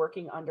used to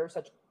working under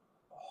such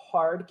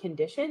hard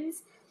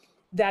conditions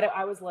that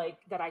I was like,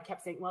 that I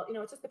kept saying, well,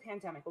 it's just the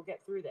pandemic, we'll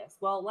get through this.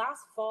 Well,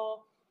 last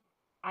fall,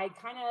 I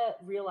kind of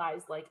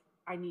realized like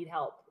I need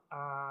help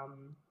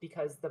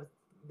because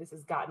this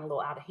has gotten a little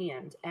out of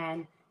hand.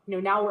 And,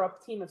 now we're a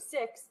team of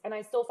 6, and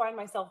I still find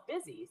myself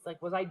busy. It's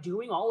like, was I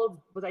doing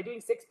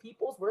 6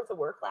 people's worth of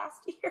work last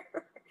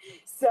year?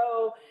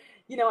 So,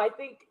 I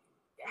think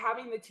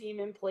having the team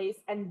in place,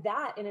 and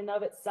that in and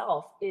of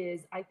itself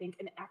is, I think,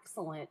 an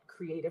excellent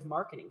creative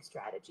marketing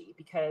strategy,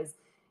 because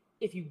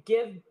if you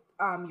give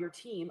your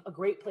team a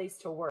great place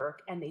to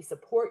work and they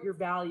support your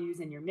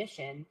values and your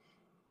mission,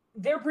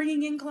 they're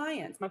bringing in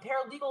clients. My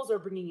paralegals are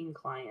bringing in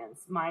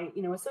clients. My,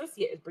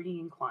 associate is bringing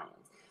in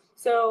clients.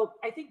 So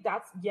I think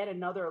that's yet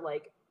another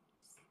like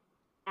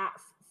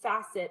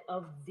facet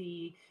of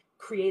the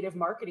creative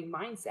marketing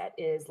mindset,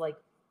 is like,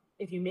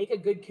 if you make a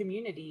good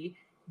community,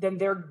 then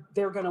they're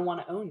going to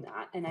want to own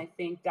that. And I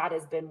think that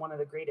has been one of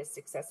the greatest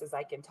successes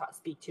I can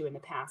speak to in the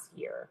past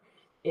year,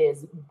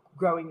 is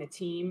growing the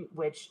team,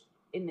 which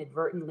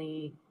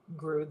inadvertently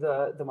grew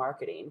the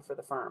marketing for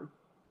the firm.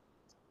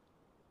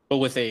 But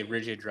with a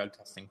rigid drug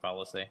testing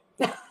policy.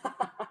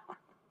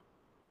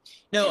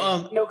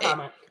 No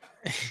comment.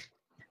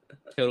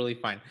 Totally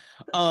fine.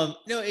 No,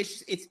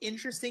 it's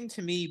interesting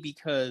to me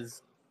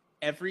because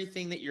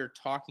everything that you're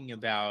talking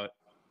about,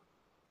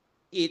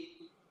 it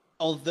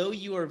although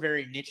you are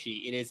very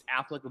nichey, it is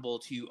applicable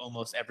to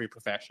almost every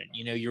profession.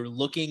 You know, you're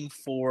looking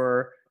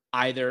for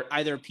either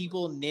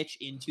people niche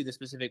into the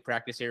specific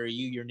practice area,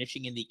 you're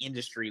niching in the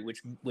industry,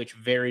 which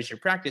varies your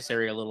practice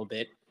area a little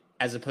bit,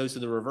 as opposed to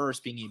the reverse,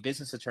 being a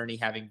business attorney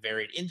having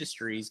varied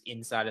industries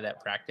inside of that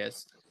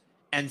practice.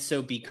 And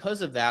so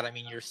because of that, I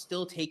mean, you're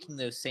still taking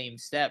those same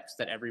steps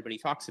that everybody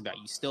talks about.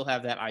 You still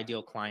have that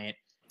ideal client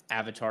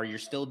avatar. You're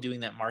still doing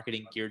that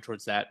marketing geared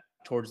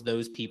towards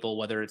those people,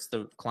 whether it's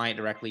the client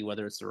directly,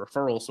 whether it's the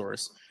referral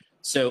source.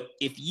 So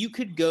if you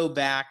could go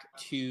back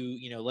to,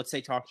 let's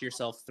say talk to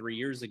yourself 3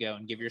 years ago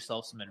and give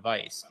yourself some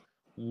advice,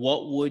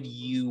 what would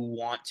you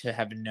want to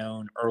have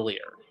known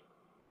earlier?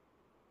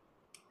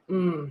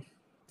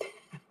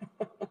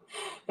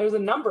 There's a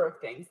number of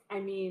things. I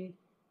mean,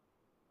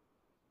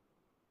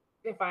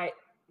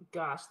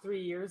 gosh,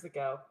 3 years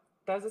ago,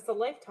 that's just a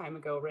lifetime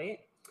ago, right?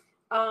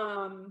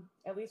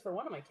 At least for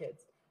one of my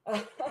kids.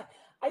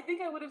 I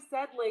think I would have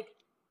said, like,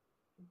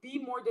 be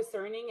more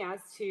discerning as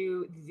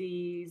to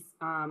these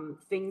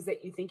things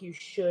that you think you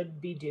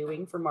should be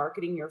doing for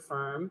marketing your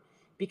firm,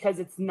 because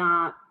it's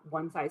not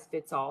one size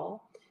fits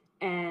all.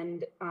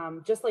 And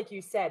just like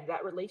you said,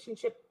 that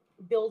relationship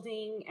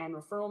building and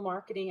referral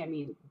marketing, I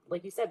mean,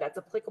 like you said, that's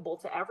applicable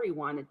to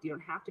everyone. You don't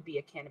have to be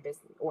a cannabis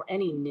or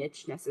any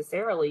niche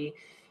necessarily.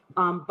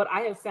 But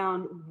I have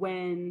found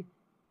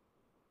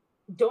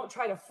don't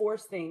try to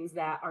force things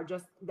that are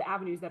just the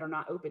avenues that are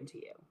not open to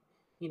you.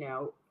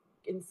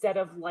 Instead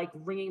of like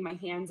wringing my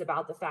hands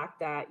about the fact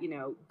that,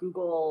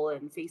 Google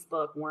and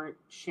Facebook weren't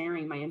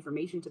sharing my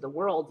information to the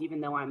world, even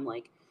though I'm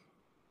like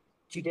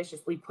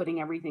judiciously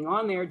putting everything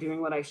on there, doing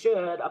what I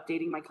should,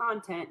 updating my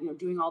content,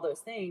 doing all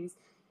those things,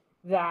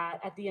 that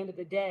at the end of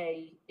the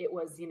day, it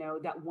was,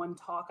 that one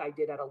talk I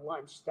did at a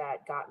lunch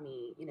that got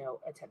me,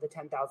 the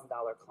 $10,000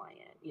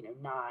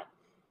 client, not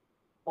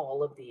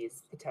all of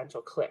these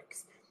potential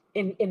clicks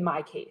in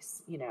my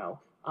case,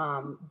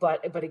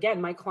 but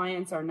again, my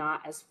clients are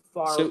not as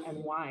far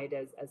and wide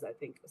as I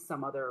think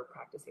some other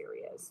practice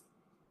areas.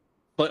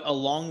 But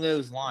along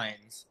those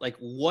lines, like,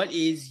 what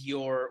is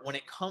when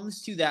it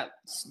comes to that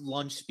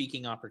lunch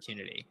speaking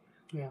opportunity,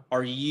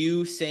 are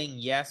you saying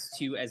yes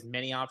to as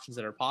many options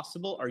that are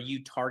possible? Are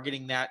you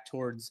targeting that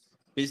towards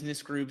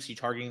business groups? Are you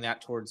targeting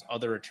that towards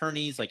other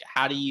attorneys? Like,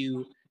 how do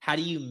you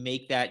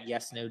make that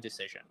yes, no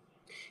decision?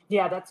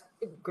 Yeah, that's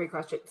a great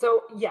question.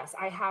 So yes,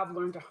 I have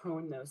learned to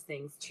hone those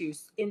things to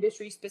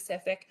industry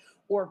specific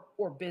or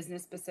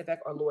business specific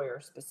or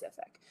lawyer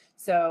specific.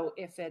 So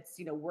if it's,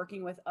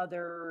 working with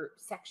other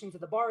sections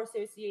of the Bar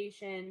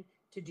Association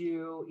to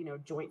do,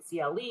 joint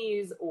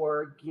CLEs,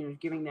 or,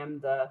 giving them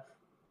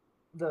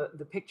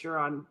the picture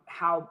on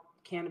how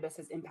cannabis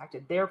has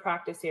impacted their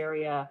practice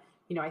area,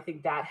 I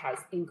think that has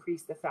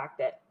increased the fact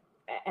that,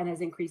 and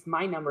has increased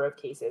my number of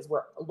cases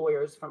where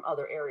lawyers from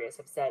other areas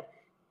have said,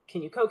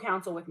 can you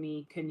co-counsel with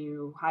me? Can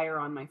you hire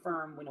on my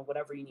firm?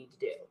 Whatever you need to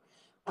do.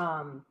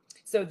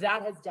 So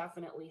that has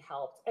definitely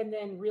helped. And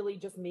then really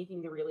just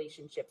making the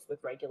relationships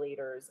with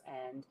regulators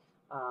and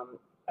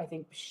I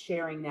think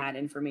sharing that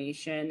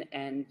information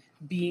and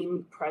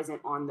being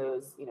present on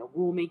those,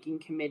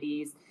 rulemaking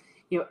committees.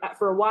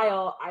 For a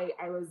while,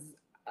 I was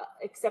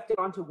accepted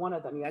onto one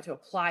of them. You had to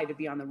apply to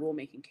be on the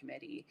rulemaking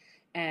committee.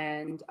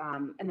 And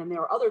then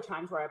there were other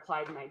times where I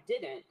applied and I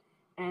didn't.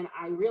 And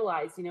I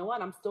realized, you know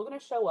what, I'm still going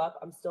to show up.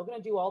 I'm still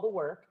going to do all the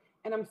work,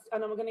 and I'm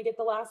going to get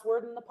the last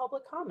word in the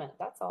public comment.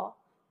 That's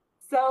all.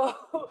 So,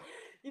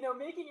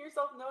 making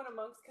yourself known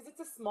amongst, because it's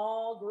a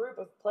small group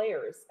of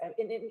players.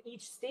 In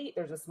each state,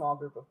 there's a small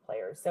group of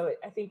players. So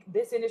I think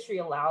this industry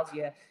allows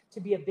you to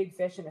be a big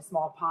fish in a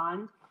small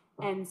pond.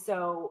 And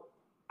so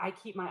I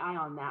keep my eye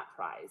on that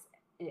prize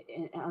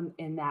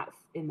in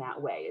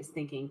that way, is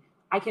thinking,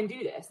 I can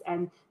do this.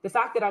 And the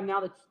fact that I'm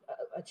now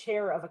a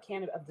chair of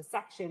the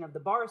section of the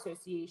Bar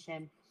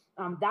Association,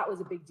 that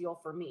was a big deal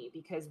for me,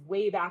 because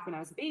way back when I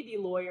was a baby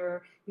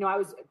lawyer, I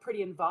was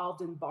pretty involved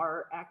in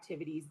bar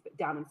activities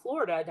down in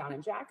Florida, down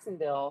in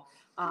Jacksonville,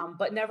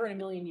 but never in a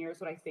million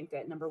years would I think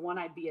that, number one,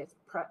 I'd be a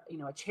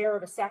chair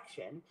of a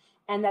section,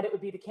 and that it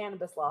would be the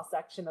cannabis law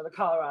section of the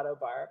Colorado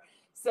Bar.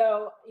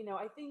 So,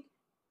 I think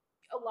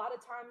a lot of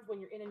times when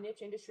you're in a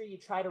niche industry, you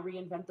try to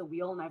reinvent the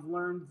wheel. And I've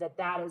learned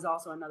that is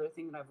also another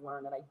thing that I've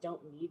learned, that I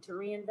don't need to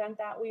reinvent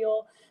that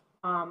wheel.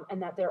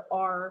 And that there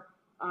are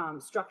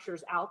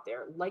structures out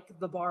there like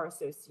the Bar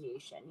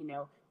Association.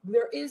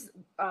 There is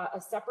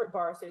a separate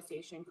bar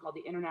association called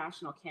the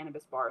International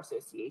Cannabis Bar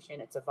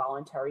Association. It's a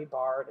voluntary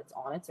bar. It's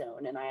on its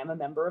own. And I am a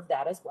member of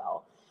that as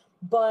well.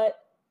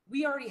 But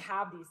we already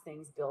have these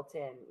things built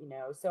in,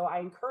 so I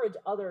encourage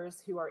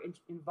others who are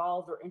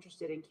involved or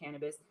interested in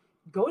cannabis,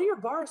 go to your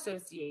bar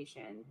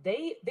association.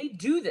 They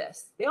do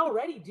this. They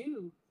already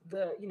do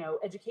the,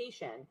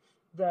 education,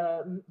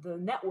 the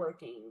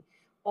networking,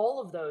 all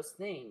of those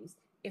things.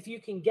 If you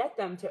can get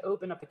them to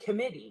open up a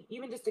committee,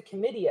 even just a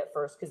committee at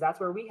first, because that's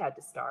where we had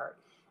to start,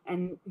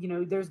 And,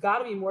 there's got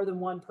to be more than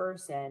one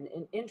person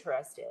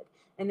interested.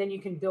 And then you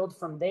can build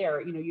from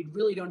there. You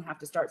really don't have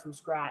to start from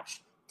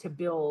scratch to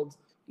build,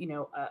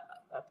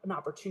 an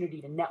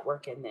opportunity to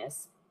network in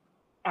this.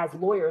 As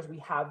lawyers, we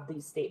have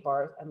these state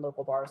bar and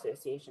local bar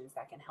associations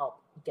that can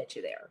help get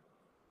you there.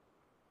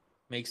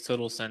 Makes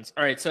total sense.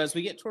 All right. So as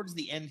we get towards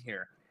the end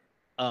here,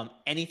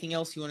 anything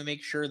else you want to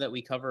make sure that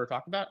we cover or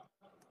talk about?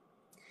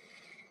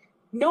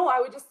 No, I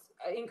would just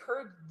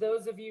encourage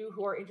those of you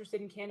who are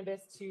interested in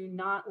cannabis to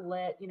not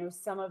let,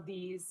 some of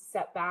these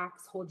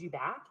setbacks hold you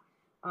back,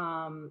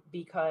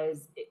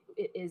 because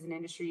it is an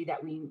industry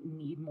that we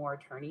need more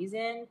attorneys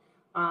in.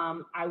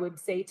 I would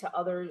say to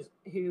others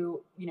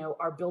who,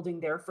 are building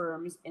their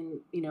firms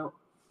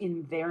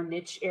in their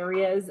niche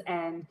areas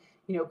and,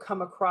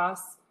 come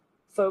across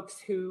folks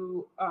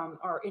who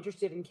are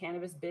interested in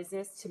cannabis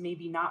business, to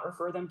maybe not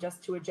refer them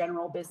just to a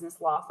general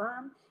business law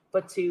firm,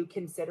 but to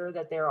consider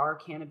that there are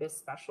cannabis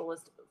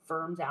specialist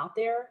firms out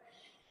there.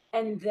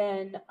 And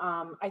then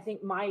I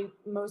think my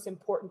most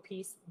important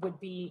piece would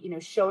be,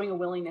 showing a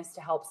willingness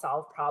to help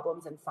solve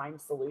problems and find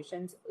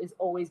solutions is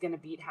always going to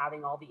beat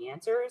having all the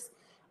answers.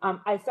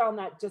 I found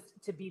that just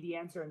to be the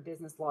answer in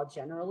business law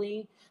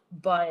generally,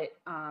 but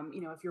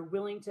if you're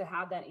willing to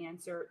have that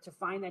answer, to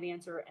find that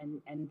answer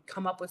and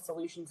come up with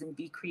solutions and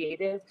be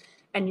creative,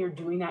 and you're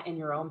doing that in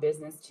your own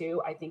business too,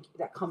 I think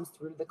that comes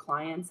through the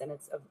clients, and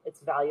it's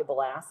a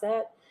valuable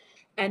asset.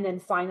 And then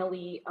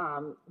finally,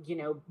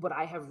 what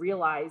I have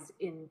realized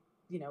in,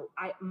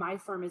 my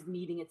firm is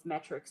meeting its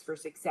metrics for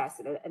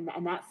success,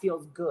 and that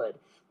feels good.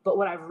 But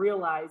what I've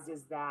realized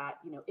is that,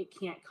 it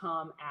can't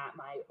come at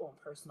my own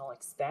personal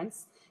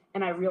expense.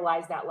 And I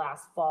realized that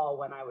last fall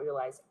when I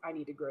realized I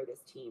need to grow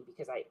this team,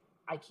 because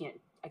I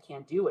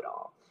can't do it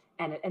all.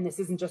 And this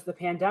isn't just the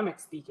pandemic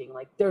speaking,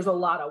 like there's a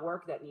lot of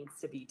work that needs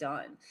to be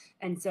done.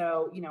 And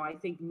so, I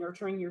think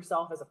nurturing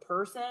yourself as a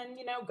person,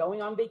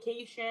 going on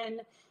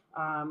vacation,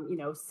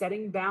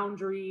 setting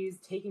boundaries,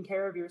 taking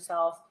care of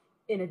yourself,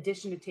 in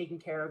addition to taking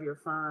care of your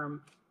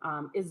firm,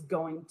 is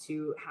going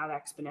to have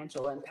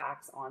exponential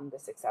impacts on the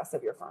success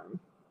of your firm.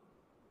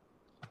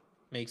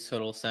 Makes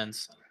total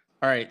sense.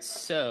 All right,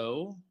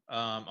 so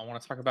I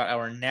want to talk about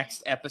our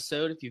next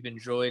episode. If you've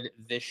enjoyed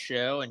this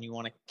show and you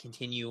want to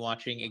continue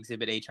watching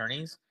Exhibit A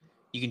Attorneys,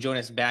 you can join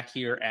us back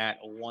here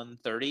at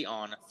 1:30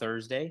 on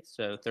Thursday.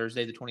 So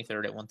Thursday the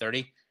 23rd at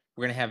 1:30.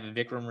 We're going to have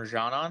Vikram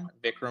Rajan on.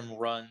 Vikram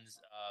runs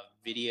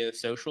Video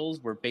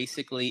Socials, where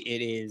basically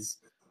it is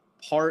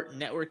part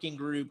networking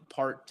group,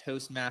 part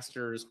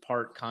Toastmasters,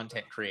 part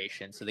content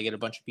creation. So they get a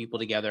bunch of people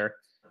together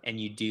and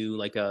you do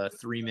like a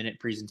 3-minute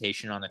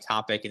presentation on a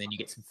topic, and then you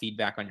get some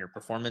feedback on your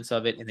performance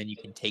of it. And then you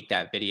can take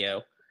that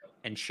video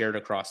and share it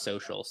across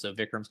social. So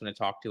Vikram's going to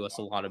talk to us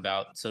a lot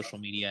about social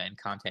media and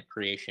content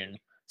creation,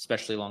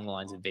 especially along the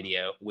lines of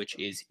video, which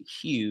is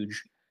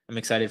huge. I'm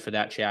excited for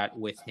that chat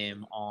with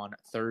him on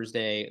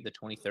Thursday, the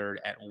 23rd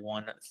at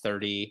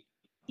 1:30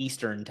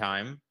 Eastern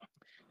time.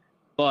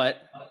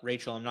 But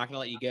Rachel, I'm not going to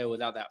let you go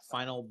without that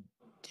final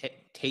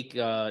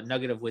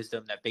nugget of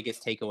wisdom, that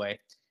biggest takeaway.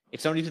 If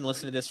somebody's been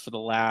listening to this for the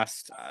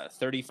last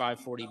 35,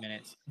 40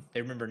 minutes,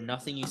 they remember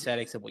nothing you said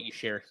except what you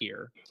share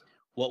here.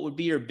 What would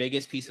be your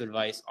biggest piece of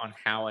advice on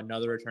how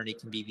another attorney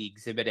can be the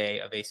Exhibit A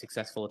of a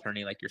successful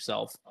attorney like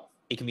yourself?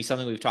 It can be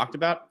something we've talked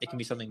about. It can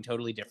be something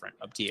totally different.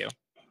 Up to you.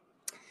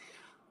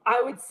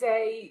 I would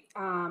say,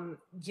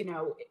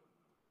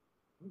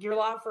 your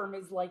law firm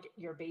is like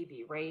your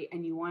baby, right?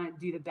 And you want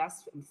to do the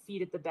best and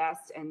feed it the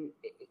best and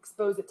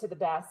expose it to the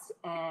best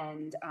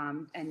and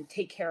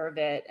take care of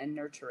it and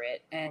nurture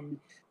it. And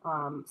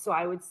so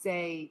I would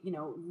say,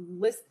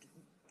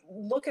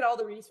 look at all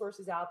the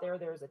resources out there.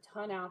 There's a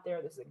ton out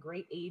there. This is a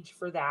great age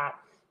for that.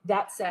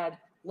 That said,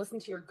 listen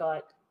to your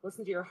gut,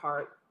 listen to your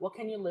heart. What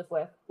can you live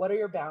with? What are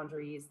your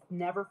boundaries?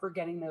 Never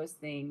forgetting those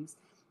things.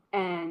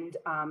 And,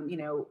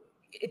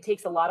 it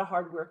takes a lot of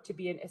hard work to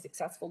be a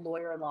successful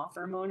lawyer and law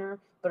firm owner,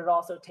 but it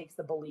also takes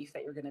the belief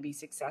that you're going to be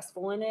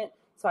successful in it.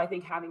 So I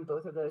think having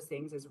both of those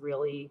things is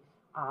really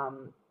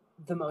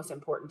the most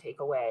important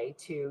takeaway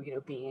to,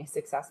 being a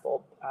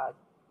successful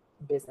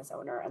business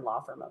owner and law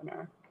firm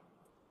owner.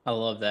 I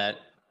love that.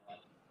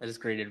 That is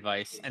great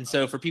advice. And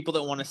so for people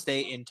that want to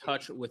stay in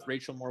touch with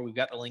Rachel Moore, we've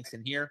got the links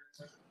in here.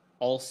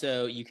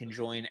 Also, you can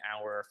join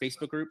our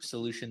Facebook group,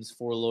 Solutions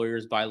for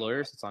Lawyers by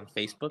Lawyers. It's on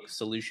Facebook,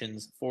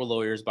 Solutions for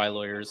Lawyers by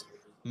Lawyers.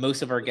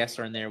 Most of our guests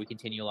are in there. We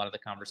continue a lot of the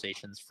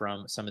conversations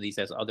from some of these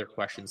as other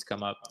questions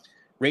come up.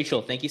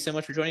 Rachel, thank you so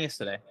much for joining us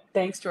today.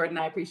 Thanks, Jordan.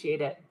 I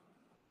appreciate it.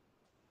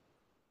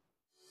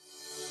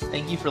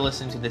 Thank you for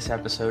listening to this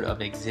episode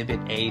of Exhibit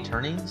A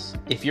Attorneys.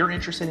 If you're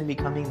interested in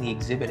becoming the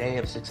Exhibit A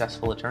of a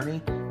successful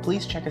attorney,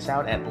 please check us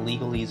out at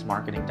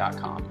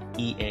legalesemarketing.com,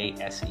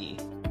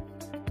 EASE.